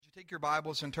Take your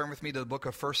Bibles and turn with me to the book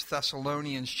of 1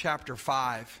 Thessalonians chapter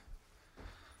 5.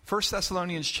 1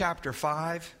 Thessalonians chapter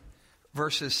 5,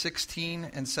 verses 16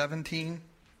 and 17.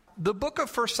 The book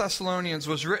of 1 Thessalonians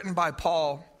was written by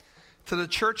Paul to the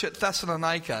church at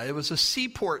Thessalonica. It was a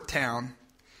seaport town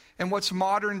in what's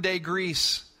modern-day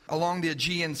Greece along the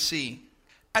Aegean Sea.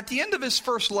 At the end of his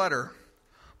first letter,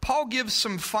 Paul gives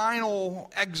some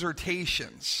final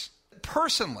exhortations.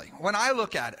 Personally, when I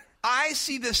look at it, I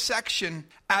see this section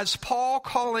as Paul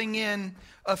calling in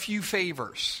a few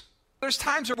favors. There's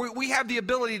times where we have the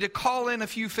ability to call in a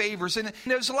few favors. And in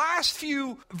those last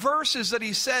few verses that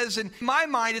he says, in my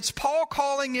mind, it's Paul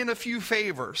calling in a few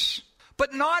favors.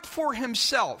 But not for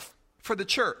himself, for the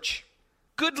church.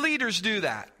 Good leaders do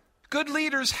that. Good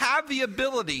leaders have the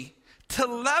ability to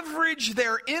leverage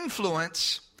their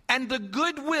influence and the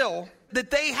goodwill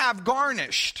that they have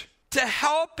garnished to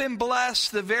help and bless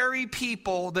the very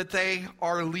people that they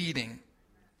are leading.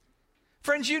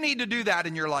 Friends, you need to do that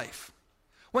in your life.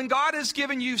 When God has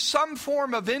given you some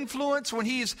form of influence, when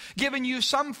He's given you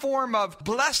some form of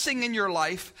blessing in your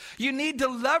life, you need to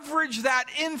leverage that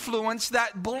influence,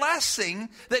 that blessing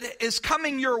that is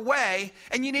coming your way,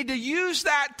 and you need to use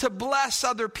that to bless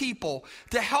other people,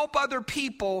 to help other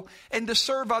people, and to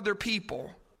serve other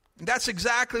people. That's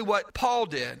exactly what Paul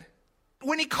did.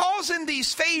 When he calls in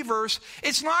these favors,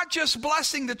 it's not just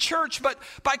blessing the church, but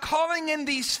by calling in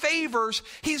these favors,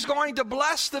 he's going to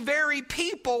bless the very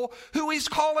people who he's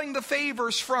calling the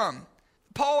favors from.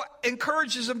 Paul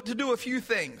encourages them to do a few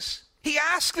things. He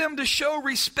asks them to show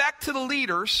respect to the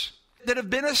leaders that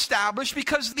have been established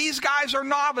because these guys are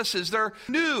novices. They're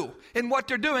new in what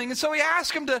they're doing. And so he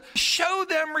asks them to show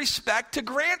them respect, to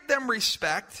grant them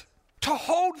respect, to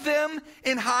hold them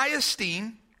in high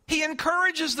esteem. He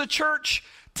encourages the church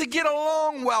to get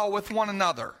along well with one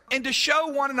another and to show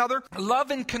one another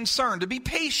love and concern, to be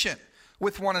patient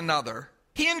with one another.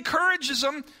 He encourages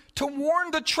them to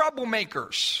warn the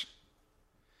troublemakers.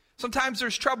 Sometimes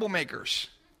there's troublemakers.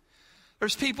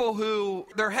 There's people who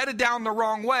they're headed down the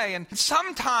wrong way. And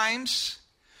sometimes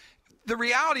the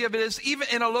reality of it is, even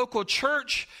in a local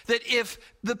church, that if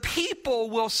the people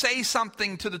will say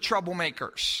something to the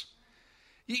troublemakers,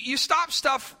 you stop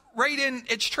stuff right in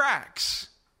its tracks.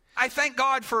 I thank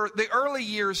God for the early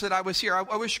years that I was here.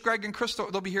 I wish Greg and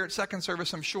Crystal, they'll be here at second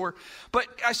service, I'm sure. But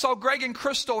I saw Greg and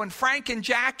Crystal and Frank and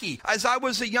Jackie as I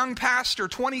was a young pastor,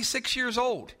 26 years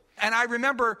old. And I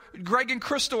remember Greg and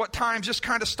Crystal at times just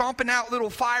kind of stomping out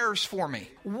little fires for me.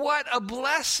 What a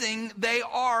blessing they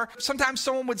are. Sometimes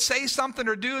someone would say something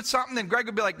or do something and Greg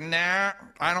would be like, nah,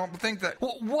 I don't think that.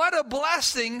 Well, what a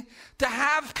blessing to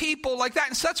have people like that.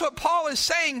 And so that's what Paul is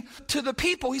saying to the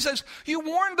people. He says, you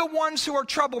warn the ones who are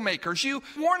troublemakers. You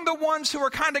warn the ones who are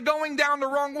kind of going down the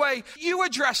wrong way. You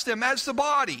address them as the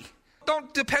body.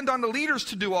 Don't depend on the leaders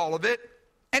to do all of it.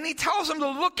 And he tells them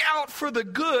to look out for the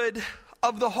good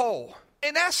of the whole.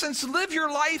 In essence, live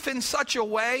your life in such a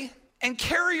way and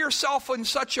carry yourself in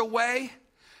such a way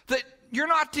that you're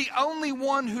not the only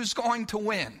one who's going to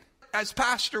win. As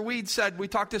Pastor Weed said, we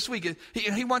talked this week,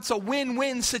 he wants a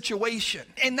win-win situation.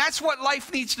 And that's what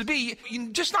life needs to be.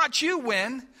 Just not you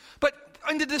win, but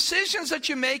in the decisions that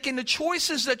you make and the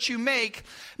choices that you make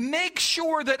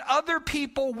sure that other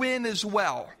people win as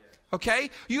well.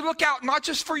 Okay? You look out not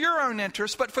just for your own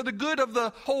interests, but for the good of the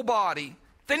whole body.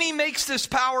 Then he makes this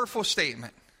powerful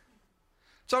statement.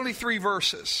 It's only 3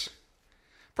 verses.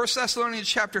 1 Thessalonians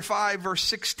chapter 5, verse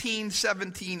 16,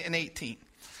 17, and 18.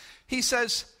 He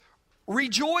says,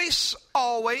 rejoice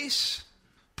always,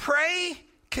 pray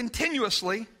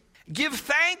continuously, give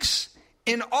thanks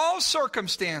in all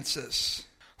circumstances,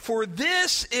 for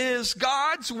this is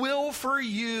God's will for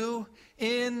you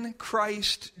in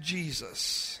Christ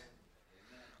Jesus.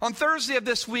 On Thursday of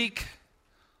this week,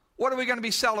 what are we going to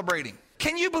be celebrating?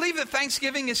 Can you believe that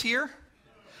Thanksgiving is here?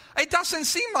 It doesn't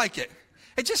seem like it.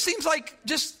 It just seems like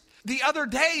just the other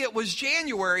day it was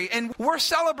January and we're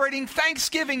celebrating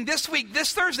Thanksgiving this week,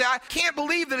 this Thursday. I can't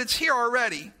believe that it's here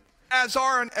already. As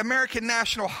our American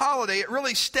national holiday, it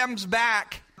really stems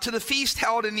back to the feast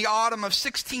held in the autumn of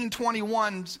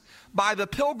 1621 by the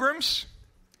Pilgrims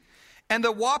and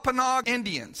the Wampanoag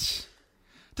Indians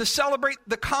to celebrate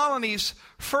the colony's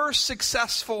first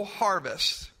successful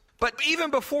harvest. But even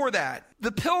before that,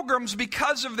 the Pilgrims,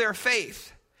 because of their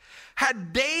faith,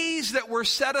 had days that were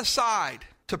set aside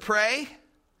to pray,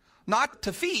 not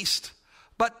to feast,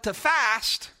 but to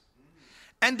fast,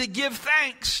 and to give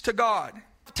thanks to God.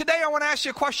 Today I want to ask you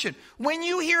a question. When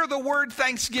you hear the word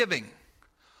Thanksgiving,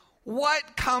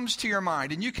 what comes to your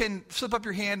mind? And you can slip up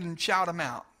your hand and shout them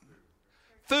out.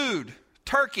 Food,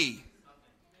 turkey,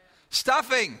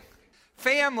 stuffing,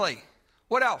 family.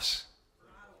 What else?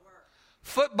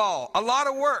 Football, a lot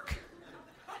of work.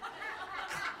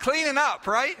 Cleaning up,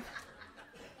 right?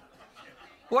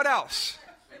 What else?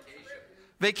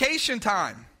 Vacation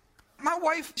time. My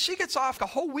wife, she gets off a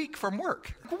whole week from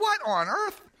work. What on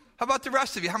earth? How about the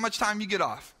rest of you? How much time you get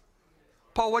off?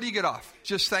 Paul, what do you get off?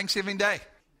 Just Thanksgiving Day.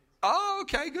 Oh,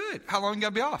 okay, good. How long you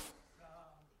going to be off?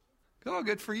 Oh,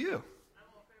 good for you.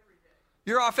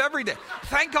 You're off every day.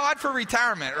 Thank God for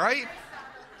retirement, right?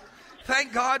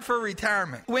 Thank God for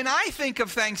retirement. When I think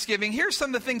of Thanksgiving, here's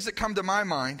some of the things that come to my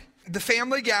mind. The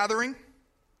family gathering,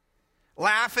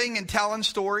 laughing and telling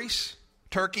stories,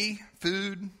 turkey,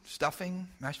 food, stuffing,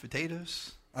 mashed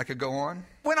potatoes. I could go on.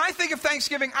 When I think of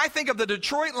Thanksgiving, I think of the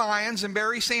Detroit Lions and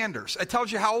Barry Sanders. It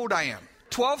tells you how old I am.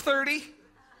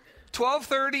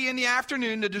 12:30 in the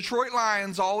afternoon, the Detroit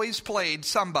Lions always played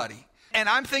somebody. And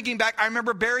I'm thinking back, I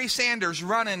remember Barry Sanders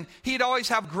running. He'd always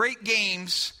have great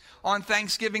games on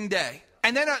Thanksgiving Day.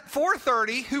 And then at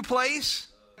 4:30, who plays?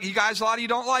 You guys, a lot of you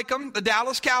don't like them. The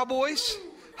Dallas Cowboys.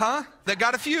 Huh? They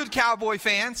got a few Cowboy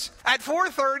fans. At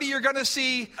 4:30, you're going to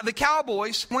see the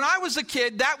Cowboys. When I was a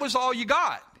kid, that was all you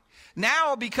got.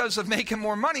 Now, because of making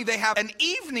more money, they have an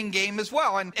evening game as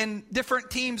well. And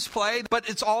different teams play. But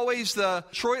it's always the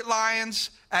Detroit Lions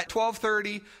at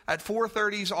 12:30. At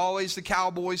 4:30 is always the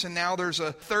Cowboys. And now there's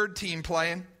a third team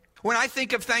playing. When I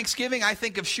think of Thanksgiving, I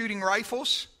think of shooting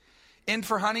rifles in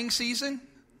for hunting season.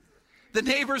 The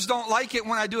neighbors don't like it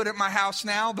when I do it at my house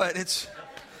now, but it's...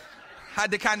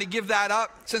 had to kind of give that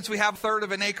up since we have a third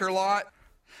of an acre lot.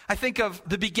 I think of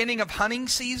the beginning of hunting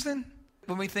season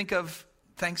when we think of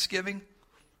Thanksgiving.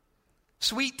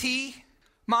 Sweet tea,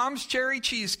 mom's cherry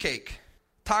cheesecake,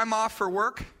 time off for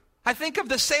work. I think of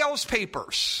the sales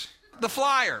papers, the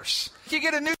flyers. You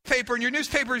get a newspaper and your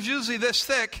newspaper is usually this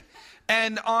thick.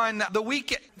 And on the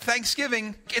week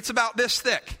Thanksgiving, it's about this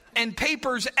thick. And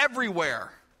papers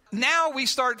everywhere. Now we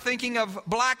start thinking of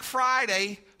Black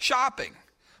Friday shopping.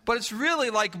 But it's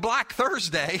really like Black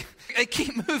Thursday. They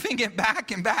keep moving it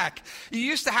back and back. You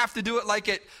used to have to do it like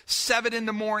at 7 in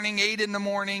the morning, 8 in the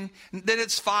morning. Then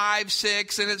it's 5,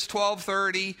 6, and it's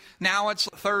 12:30. Now it's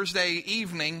Thursday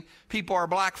evening. People are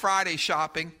Black Friday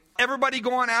shopping. Everybody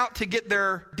going out to get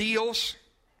their deals.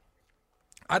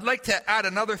 I'd like to add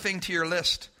another thing to your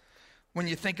list when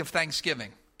you think of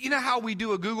Thanksgiving. You know how we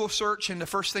do a Google search and the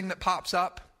first thing that pops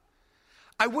up?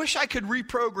 I wish I could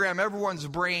reprogram everyone's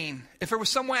brain. If there was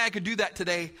some way I could do that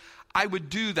today, I would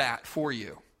do that for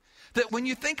you. That when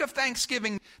you think of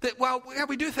Thanksgiving, that, well,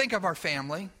 we do think of our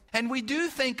family, and we do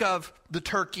think of the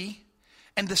turkey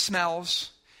and the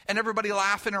smells and everybody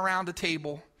laughing around a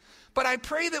table. But I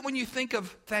pray that when you think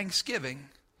of Thanksgiving,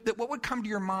 that what would come to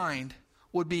your mind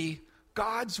would be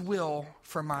God's will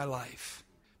for my life.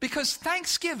 Because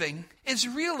Thanksgiving is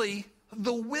really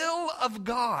the will of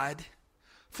God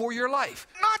for your life.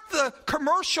 Not the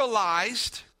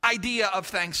commercialized idea of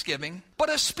Thanksgiving, but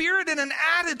a spirit and an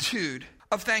attitude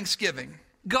of Thanksgiving.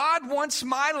 God wants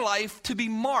my life to be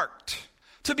marked,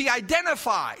 to be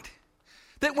identified.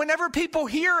 That whenever people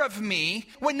hear of me,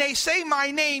 when they say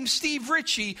my name, Steve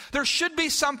Ritchie, there should be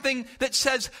something that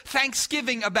says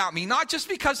Thanksgiving about me. Not just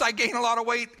because I gain a lot of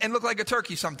weight and look like a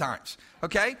turkey sometimes,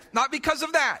 okay? Not because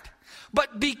of that,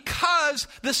 but because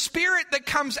the spirit that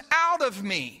comes out of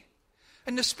me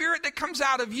and the spirit that comes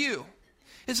out of you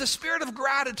is a spirit of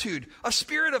gratitude, a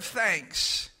spirit of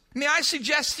thanks. May I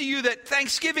suggest to you that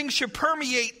Thanksgiving should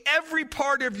permeate every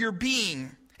part of your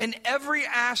being and every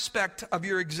aspect of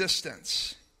your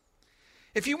existence.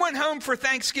 If you went home for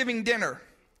Thanksgiving dinner,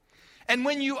 and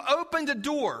when you opened the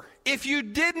door, if you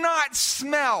did not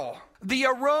smell the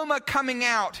aroma coming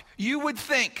out, you would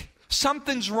think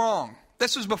something's wrong.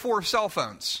 This was before cell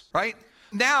phones, right?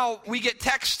 Now we get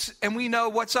texts and we know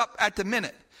what's up at the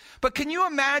minute. But can you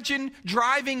imagine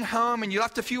driving home and you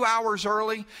left a few hours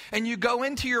early and you go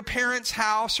into your parents'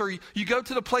 house or you go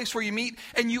to the place where you meet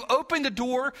and you open the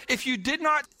door. If you did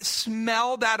not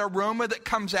smell that aroma that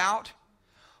comes out,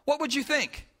 what would you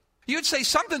think? You'd say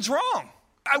something's wrong.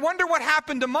 I wonder what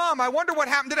happened to mom. I wonder what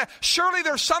happened to dad. Surely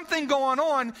there's something going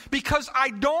on because I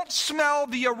don't smell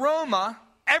the aroma.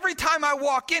 Every time I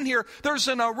walk in here, there's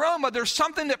an aroma. There's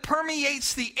something that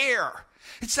permeates the air.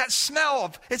 It's that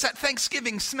smell it's that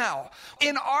Thanksgiving smell.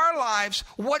 In our lives,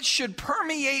 what should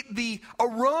permeate the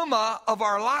aroma of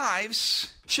our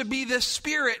lives should be this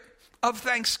spirit of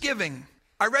thanksgiving.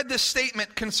 I read this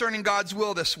statement concerning God's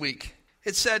will this week.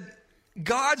 It said,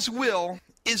 God's will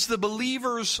is the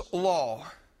believer's law.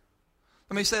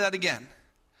 Let me say that again.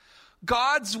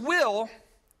 God's will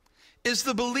is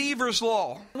the believer's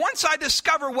law. Once I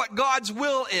discover what God's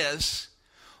will is,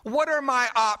 what are my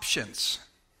options?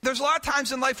 There's a lot of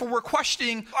times in life where we're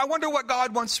questioning, I wonder what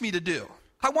God wants me to do.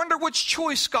 I wonder which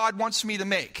choice God wants me to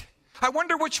make. I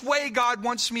wonder which way God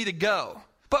wants me to go.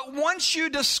 But once you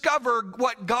discover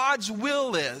what God's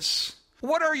will is,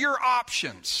 what are your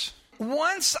options?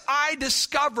 Once I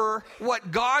discover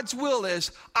what God's will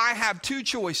is, I have two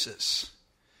choices.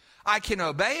 I can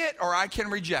obey it or I can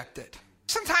reject it.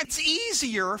 Sometimes it's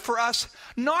easier for us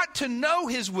not to know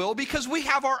His will because we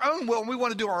have our own will and we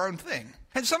want to do our own thing.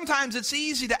 And sometimes it's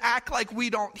easy to act like we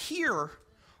don't hear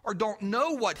or don't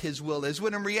know what His will is,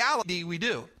 when in reality we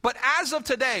do. But as of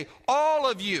today, all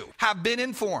of you have been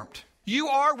informed. You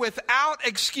are without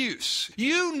excuse.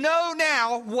 You know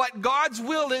now what God's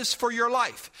will is for your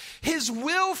life. His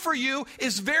will for you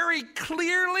is very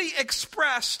clearly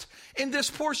expressed in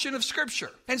this portion of Scripture.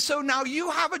 And so now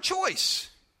you have a choice.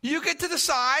 You get to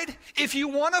decide if you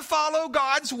want to follow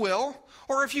God's will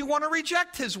or if you want to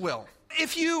reject His will.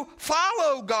 If you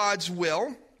follow God's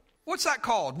will, what's that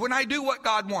called? When I do what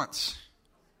God wants.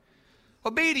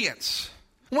 Obedience.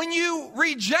 When you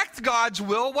reject God's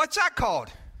will, what's that called?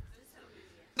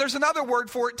 There's another word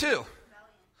for it too.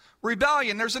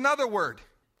 Rebellion. There's another word.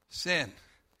 Sin.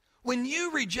 When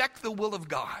you reject the will of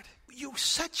God, you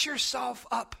set yourself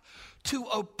up to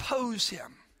oppose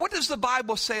Him. What does the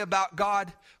Bible say about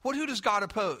God? Who does God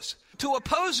oppose? To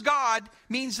oppose God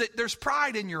means that there's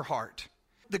pride in your heart.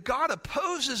 That God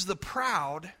opposes the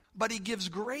proud, but He gives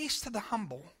grace to the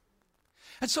humble.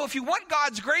 And so if you want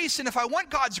God's grace, and if I want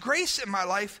God's grace in my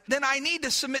life, then I need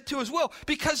to submit to His will,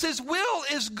 because His will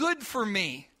is good for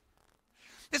me.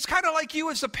 It's kind of like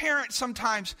you as a parent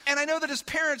sometimes. And I know that as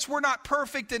parents, we're not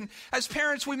perfect. And as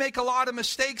parents, we make a lot of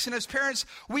mistakes. And as parents,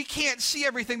 we can't see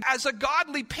everything. As a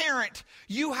godly parent,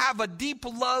 you have a deep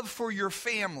love for your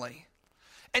family.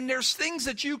 And there's things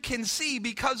that you can see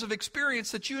because of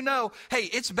experience that you know, hey,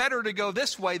 it's better to go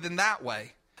this way than that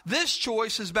way. This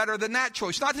choice is better than that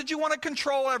choice. Not that you want to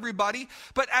control everybody,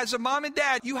 but as a mom and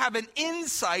dad, you have an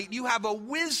insight, you have a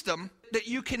wisdom that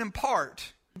you can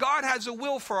impart. God has a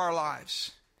will for our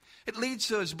lives. It leads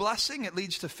to His blessing. It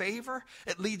leads to favor.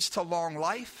 It leads to long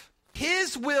life.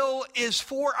 His will is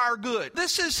for our good.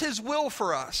 This is His will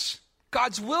for us.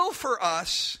 God's will for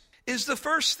us is the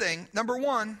first thing. Number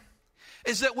one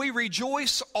is that we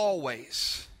rejoice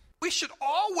always. We should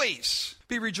always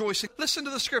be rejoicing. Listen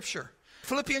to the Scripture.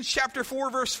 Philippians chapter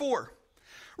 4, verse 4.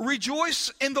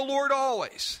 Rejoice in the Lord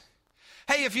always.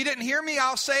 Hey, if you didn't hear me,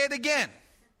 I'll say it again.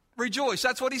 Rejoice.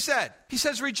 That's what he said. He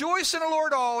says, rejoice in the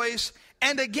Lord always.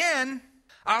 And again,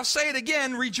 I'll say it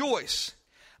again, rejoice.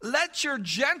 Let your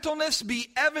gentleness be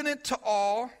evident to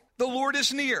all. The Lord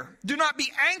is near. Do not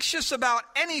be anxious about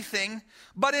anything,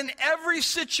 but in every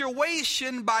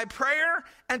situation by prayer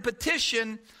and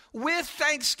petition with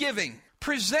thanksgiving,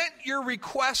 present your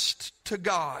request to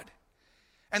God.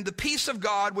 And the peace of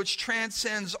God, which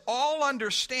transcends all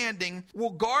understanding,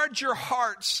 will guard your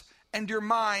hearts and your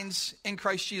minds in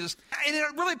Christ Jesus. And it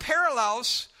really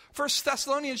parallels 1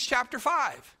 Thessalonians chapter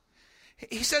 5.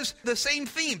 He says the same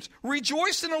themes.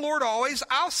 Rejoice in the Lord always.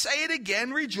 I'll say it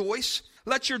again, rejoice.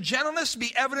 Let your gentleness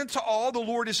be evident to all. The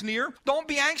Lord is near. Don't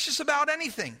be anxious about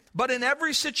anything, but in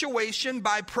every situation,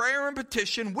 by prayer and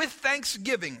petition, with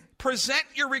thanksgiving, present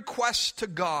your requests to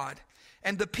God.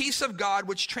 And the peace of God,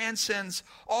 which transcends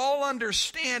all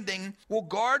understanding, will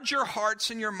guard your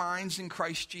hearts and your minds in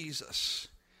Christ Jesus.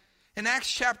 In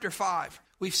Acts chapter 5,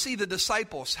 we see the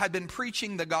disciples had been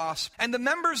preaching the gospel. And the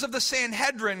members of the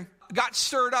Sanhedrin got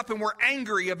stirred up and were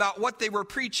angry about what they were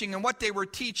preaching and what they were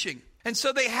teaching. And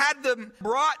so they had them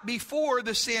brought before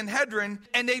the Sanhedrin,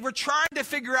 and they were trying to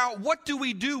figure out, what do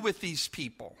we do with these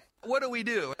people? What do we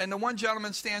do? And the one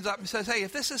gentleman stands up and says, hey,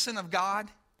 if this isn't of God,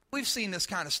 we've seen this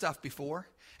kind of stuff before.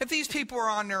 If these people are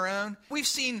on their own, we've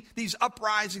seen these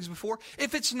uprisings before.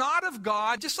 If it's not of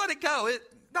God, just let it go.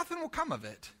 Nothing will come of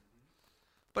it.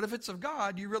 But if it's of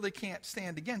God, you really can't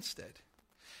stand against it.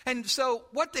 And so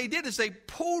what they did is they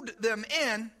pulled them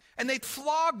in and they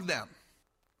flogged them.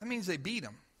 That means they beat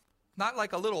them. Not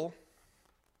like a little.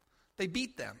 They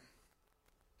beat them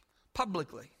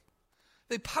publicly.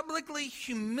 They publicly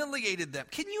humiliated them.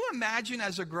 Can you imagine,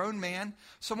 as a grown man,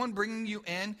 someone bringing you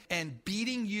in and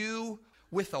beating you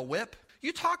with a whip?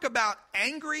 You talk about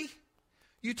angry.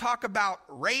 You talk about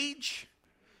rage.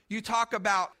 You talk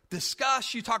about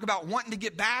disgust. You talk about wanting to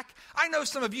get back. I know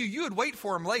some of you would wait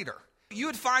for them later. You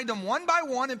would find them one by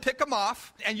one and pick them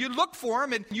off, and you'd look for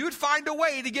them, and you'd find a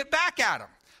way to get back at them.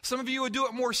 Some of you would do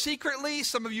it more secretly.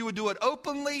 Some of you would do it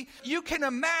openly. You can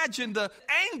imagine the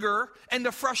anger and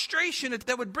the frustration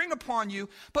that would bring upon you.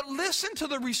 But listen to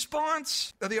the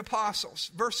response of the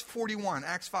apostles. Verse 41,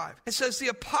 Acts 5. It says, the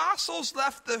apostles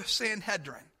left the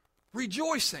Sanhedrin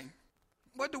rejoicing.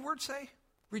 What did the word say?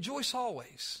 Rejoice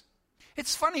always.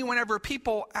 It's funny whenever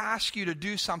people ask you to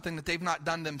do something that they've not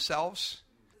done themselves.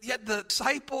 Yet the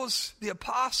disciples, the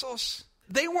apostles,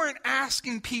 they weren't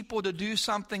asking people to do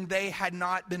something they had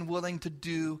not been willing to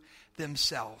do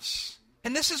themselves.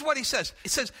 And this is what he says.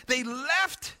 It says, they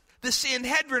left the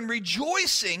Sanhedrin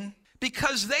rejoicing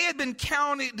because they had been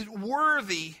counted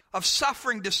worthy of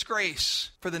suffering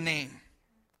disgrace for the name.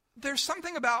 There's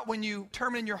something about when you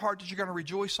determine in your heart that you're going to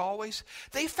rejoice always.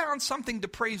 They found something to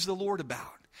praise the Lord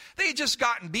about. They had just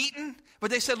gotten beaten, but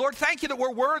they said, Lord, thank you that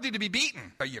we're worthy to be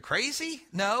beaten. Are you crazy?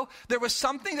 No. There was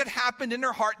something that happened in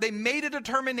their heart. They made a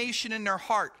determination in their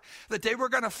heart that they were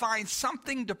going to find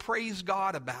something to praise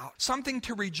God about, something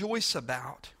to rejoice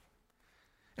about.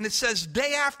 And it says,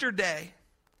 day after day,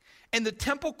 in the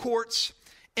temple courts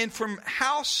and from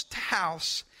house to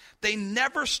house, they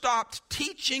never stopped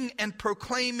teaching and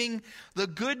proclaiming the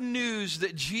good news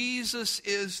that Jesus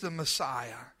is the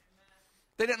Messiah.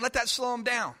 They didn't let that slow them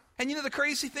down. And you know, the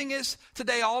crazy thing is,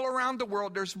 today all around the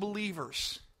world, there's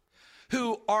believers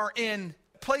who are in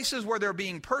places where they're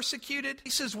being persecuted,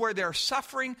 places where they're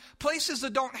suffering, places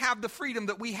that don't have the freedom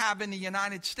that we have in the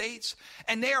United States.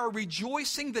 And they are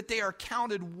rejoicing that they are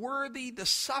counted worthy to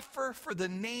suffer for the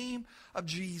name of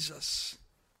Jesus.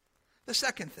 The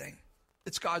second thing,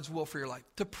 it's God's will for your life,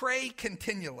 to pray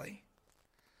continually.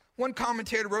 One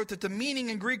commentator wrote that the meaning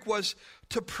in Greek was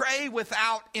to pray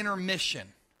without intermission.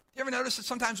 You ever notice that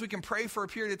sometimes we can pray for a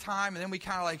period of time and then we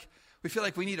feel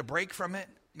like we need a break from it?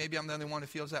 Maybe I'm the only one who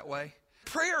feels that way.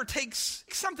 Prayer takes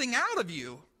something out of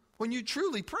you when you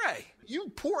truly pray. You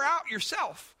pour out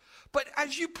yourself. But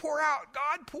as you pour out,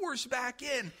 God pours back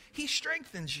in. He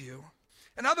strengthens you.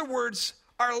 In other words,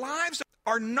 our lives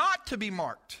are not to be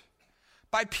marked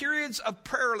by periods of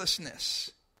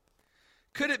prayerlessness.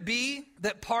 Could it be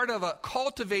that part of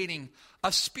cultivating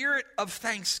a spirit of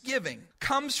thanksgiving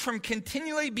comes from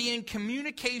continually being in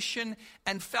communication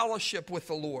and fellowship with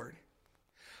the Lord?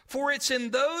 For it's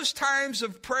in those times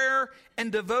of prayer and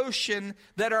devotion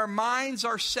that our minds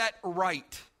are set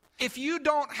right. If you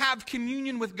don't have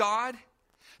communion with God,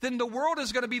 then the world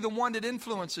is going to be the one that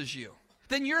influences you.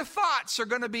 Then your thoughts are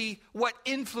going to be what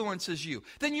influences you.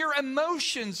 Then your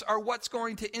emotions are what's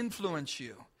going to influence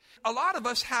you. A lot of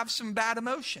us have some bad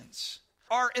emotions.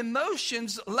 Our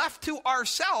emotions left to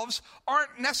ourselves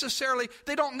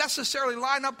they don't necessarily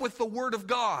line up with the Word of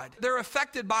God. They're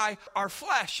affected by our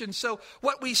flesh. And so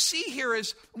what we see here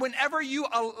is whenever you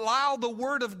allow the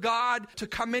Word of God to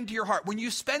come into your heart, when you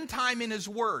spend time in His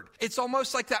Word, it's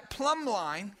almost like that plumb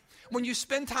line. When you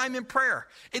spend time in prayer,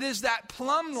 it is that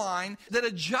plumb line that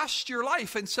adjusts your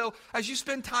life. And so as you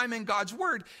spend time in God's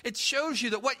Word, it shows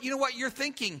you that what you're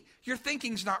thinking, your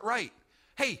thinking's not right.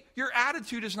 Hey, your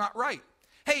attitude is not right.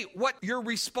 Hey, what your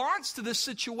response to this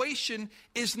situation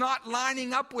is not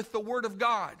lining up with the Word of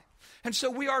God. And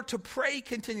so we are to pray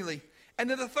continually. And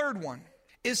then the third one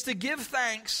is to give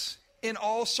thanks in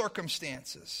all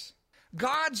circumstances.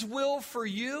 God's will for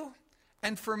you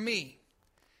and for me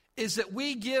is that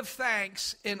we give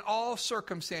thanks in all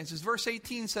circumstances. Verse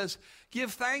 18 says,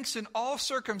 give thanks in all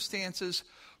circumstances,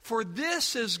 for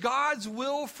this is God's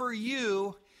will for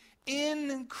you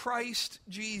in Christ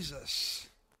Jesus.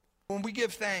 When we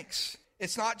give thanks,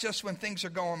 it's not just when things are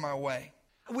going my way.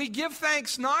 We give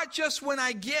thanks not just when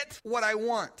I get what I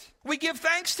want. We give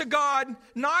thanks to God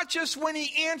not just when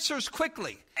He answers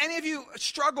quickly. Any of you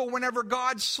struggle whenever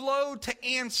God's slow to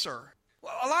answer?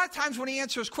 Well, a lot of times when He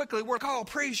answers quickly, we're like, oh,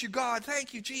 praise you, God.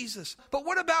 Thank you, Jesus. But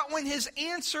what about when His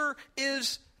answer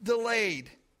is delayed?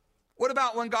 What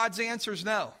about when God's answer is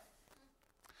no?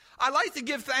 I like to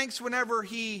give thanks whenever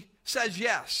He says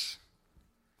yes.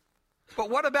 But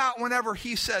what about whenever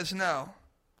He says no?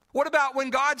 What about when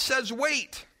God says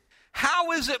wait?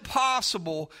 How is it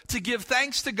possible to give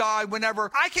thanks to God whenever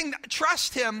I can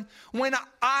trust Him when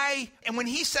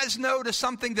He says no to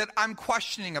something that I'm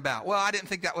questioning about? Well, I didn't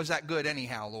think that was that good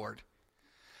anyhow, Lord.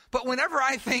 But whenever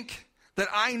I think that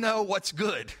I know what's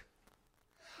good,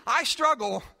 I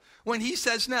struggle when He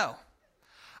says no.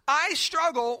 I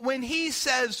struggle when He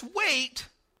says wait.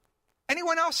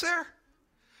 Anyone else there?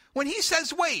 When He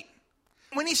says wait.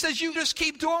 When He says you just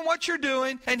keep doing what you're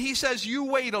doing, and He says you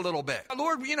wait a little bit.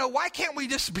 Lord, why can't we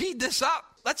just speed this up?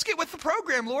 Let's get with the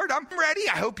program, Lord. I'm ready.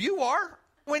 I hope you are.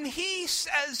 When He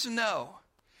says no,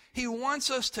 He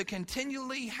wants us to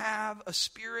continually have a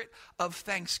spirit of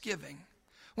thanksgiving.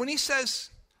 When He says,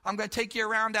 I'm going to take you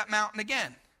around that mountain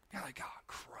again, you're like, oh,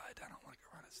 crud, I don't want to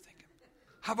go around this thinking.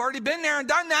 I've already been there and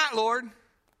done that, Lord.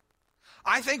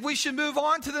 I think we should move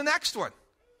on to the next one.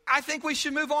 I think we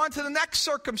should move on to the next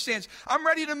circumstance. I'm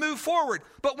ready to move forward.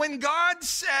 But when God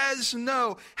says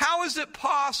no, how is it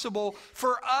possible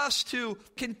for us to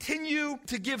continue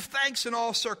to give thanks in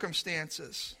all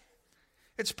circumstances?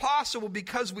 It's possible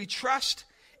because we trust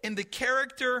in the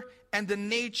character and the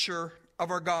nature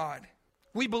of our God.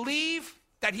 We believe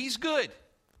that He's good.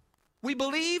 We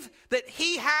believe that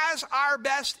He has our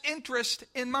best interest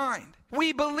in mind.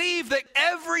 We believe that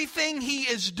everything He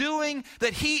is doing,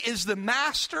 that He is the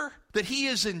master, that He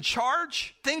is in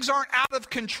charge. Things aren't out of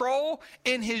control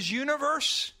in His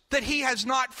universe, that He has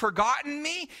not forgotten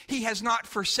me. He has not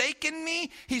forsaken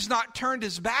me. He's not turned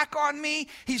His back on me.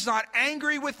 He's not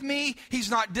angry with me. He's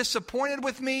not disappointed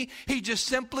with me. He just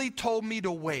simply told me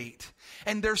to wait.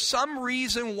 And there's some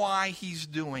reason why He's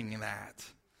doing that.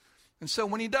 And so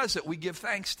when He does it, we give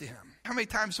thanks to Him. How many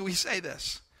times do we say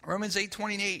this? Romans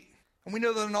 8:28. And we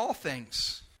know that in all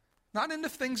things, not in the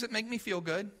things that make me feel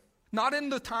good, not in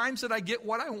the times that I get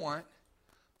what I want,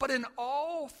 but in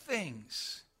all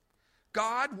things,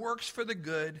 God works for the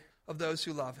good of those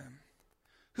who love Him,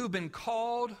 who've been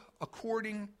called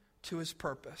according to His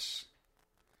purpose.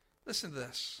 Listen to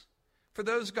this. For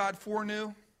those God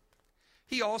foreknew,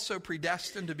 He also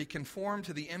predestined to be conformed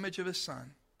to the image of His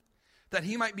Son, that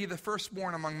He might be the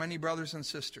firstborn among many brothers and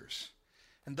sisters.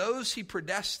 And those He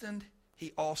predestined,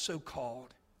 He also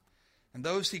called. And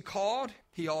those He called,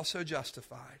 He also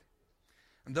justified.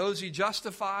 And those He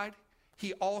justified,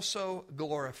 He also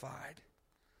glorified.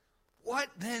 What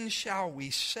then shall we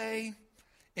say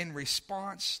in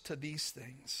response to these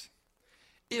things?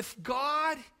 If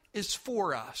God is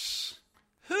for us,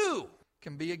 who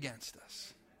can be against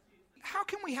us? How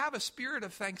can we have a spirit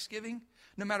of thanksgiving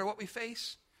no matter what we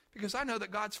face? Because I know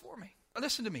that God's for me.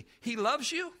 Listen to me. He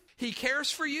loves you. He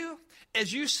cares for you.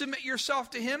 As you submit yourself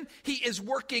to Him, He is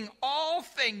working all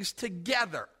things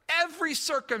together. Every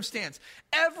circumstance,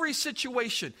 every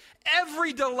situation,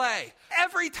 every delay,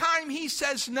 every time He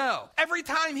says no, every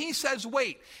time He says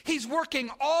wait, He's working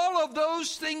all of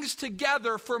those things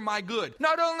together for my good.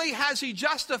 Not only has He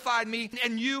justified me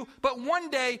and you, but one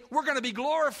day we're going to be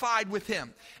glorified with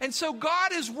Him. And so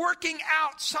God is working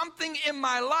out something in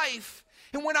my life.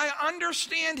 And when I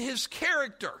understand His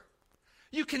character,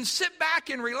 you can sit back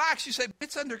and relax. You say,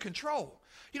 it's under control.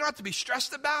 You don't have to be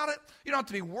stressed about it. You don't have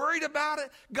to be worried about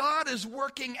it. God is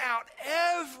working out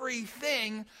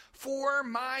everything for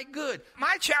my good.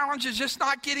 My challenge is just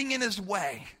not getting in His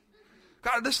way.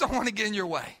 God, I just don't want to get in your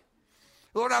way.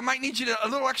 Lord, I might need you to a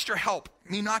little extra help,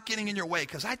 me not getting in your way,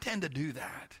 because I tend to do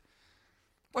that.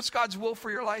 What's God's will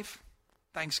for your life?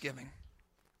 Thanksgiving.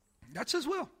 That's His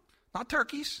will. Not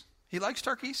turkeys. He likes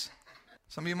turkeys.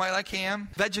 Some of you might like ham.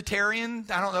 Vegetarian,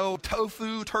 I don't know,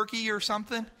 tofu, turkey or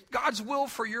something. God's will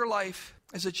for your life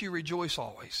is that you rejoice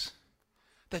always,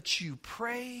 that you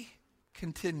pray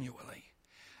continually,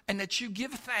 and that you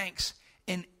give thanks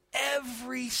in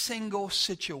every single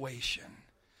situation.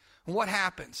 And what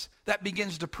happens? That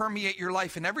begins to permeate your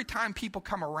life, and every time people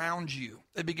come around you,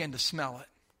 they begin to smell it.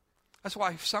 That's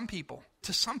why to some people,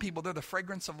 they're the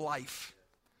fragrance of life,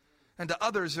 and to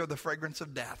others, they're the fragrance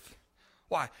of death.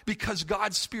 Why? Because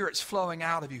God's Spirit's flowing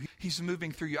out of you. He's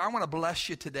moving through you. I want to bless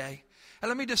you today. And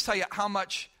let me just tell you how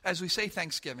much, as we say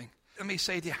Thanksgiving, let me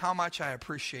say to you how much I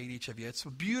appreciate each of you. It's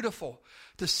beautiful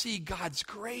to see God's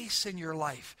grace in your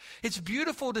life. It's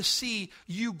beautiful to see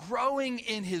you growing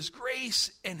in His grace,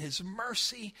 in His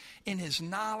mercy, in His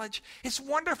knowledge. It's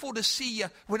wonderful to see you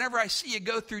whenever I see you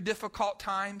go through difficult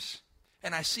times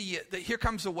and I see you, that here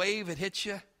comes a wave, it hits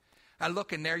you. I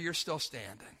look and there you're still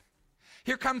standing.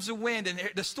 Here comes the wind and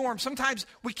the storm. Sometimes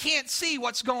we can't see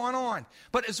what's going on.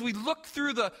 But as we look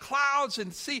through the clouds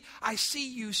and see, I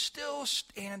see you still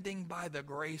standing by the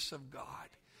grace of God.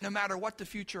 No matter what the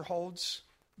future holds,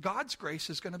 God's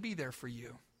grace is going to be there for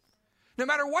you. No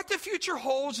matter what the future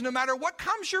holds, no matter what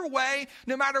comes your way,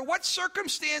 no matter what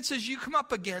circumstances you come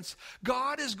up against,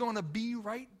 God is going to be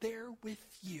right there with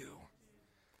you.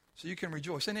 So you can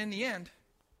rejoice. And in the end,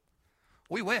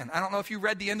 we win. I don't know if you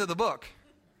read the end of the book.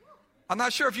 I'm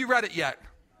not sure if you read it yet.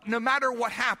 No matter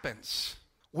what happens,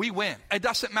 we win. It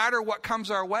doesn't matter what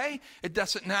comes our way. It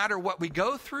doesn't matter what we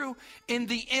go through. In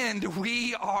the end,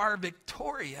 we are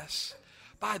victorious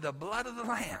by the blood of the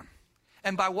Lamb.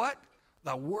 And by what?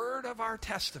 The word of our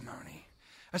testimony.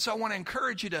 And so I want to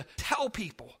encourage you to tell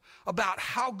people about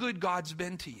how good God's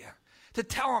been to you. To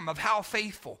tell them of how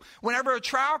faithful. Whenever a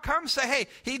trial comes, say, hey,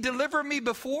 He delivered me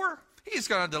before. He's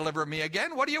going to deliver me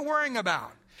again. What are you worrying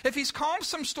about? If He's calmed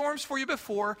some storms for you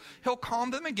before, He'll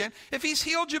calm them again. If He's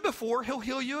healed you before, He'll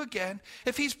heal you again.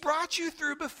 If He's brought you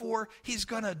through before, He's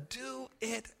going to do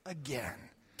it again.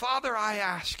 Father, I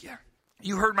ask you,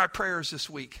 you heard my prayers this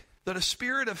week. that a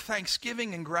spirit of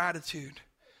thanksgiving and gratitude,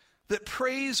 that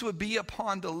praise would be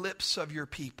upon the lips of your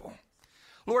people.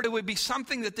 Lord, it would be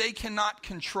something that they cannot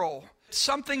control,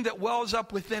 something that wells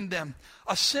up within them,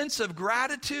 a sense of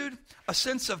gratitude, a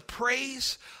sense of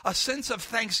praise, a sense of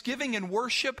thanksgiving and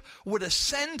worship would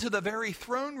ascend to the very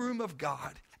throne room of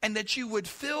God, and that you would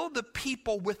fill the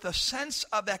people with a sense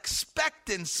of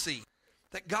expectancy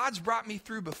that God's brought me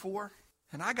through before,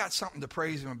 and I got something to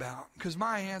praise him about because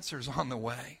my answer's on the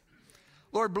way.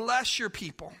 Lord, bless your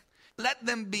people. Let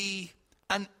them be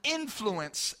an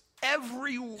influence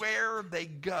everywhere they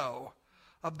go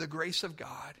of the grace of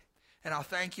God. And I'll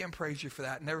thank you and praise you for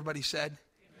that. And everybody said,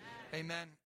 amen. Amen.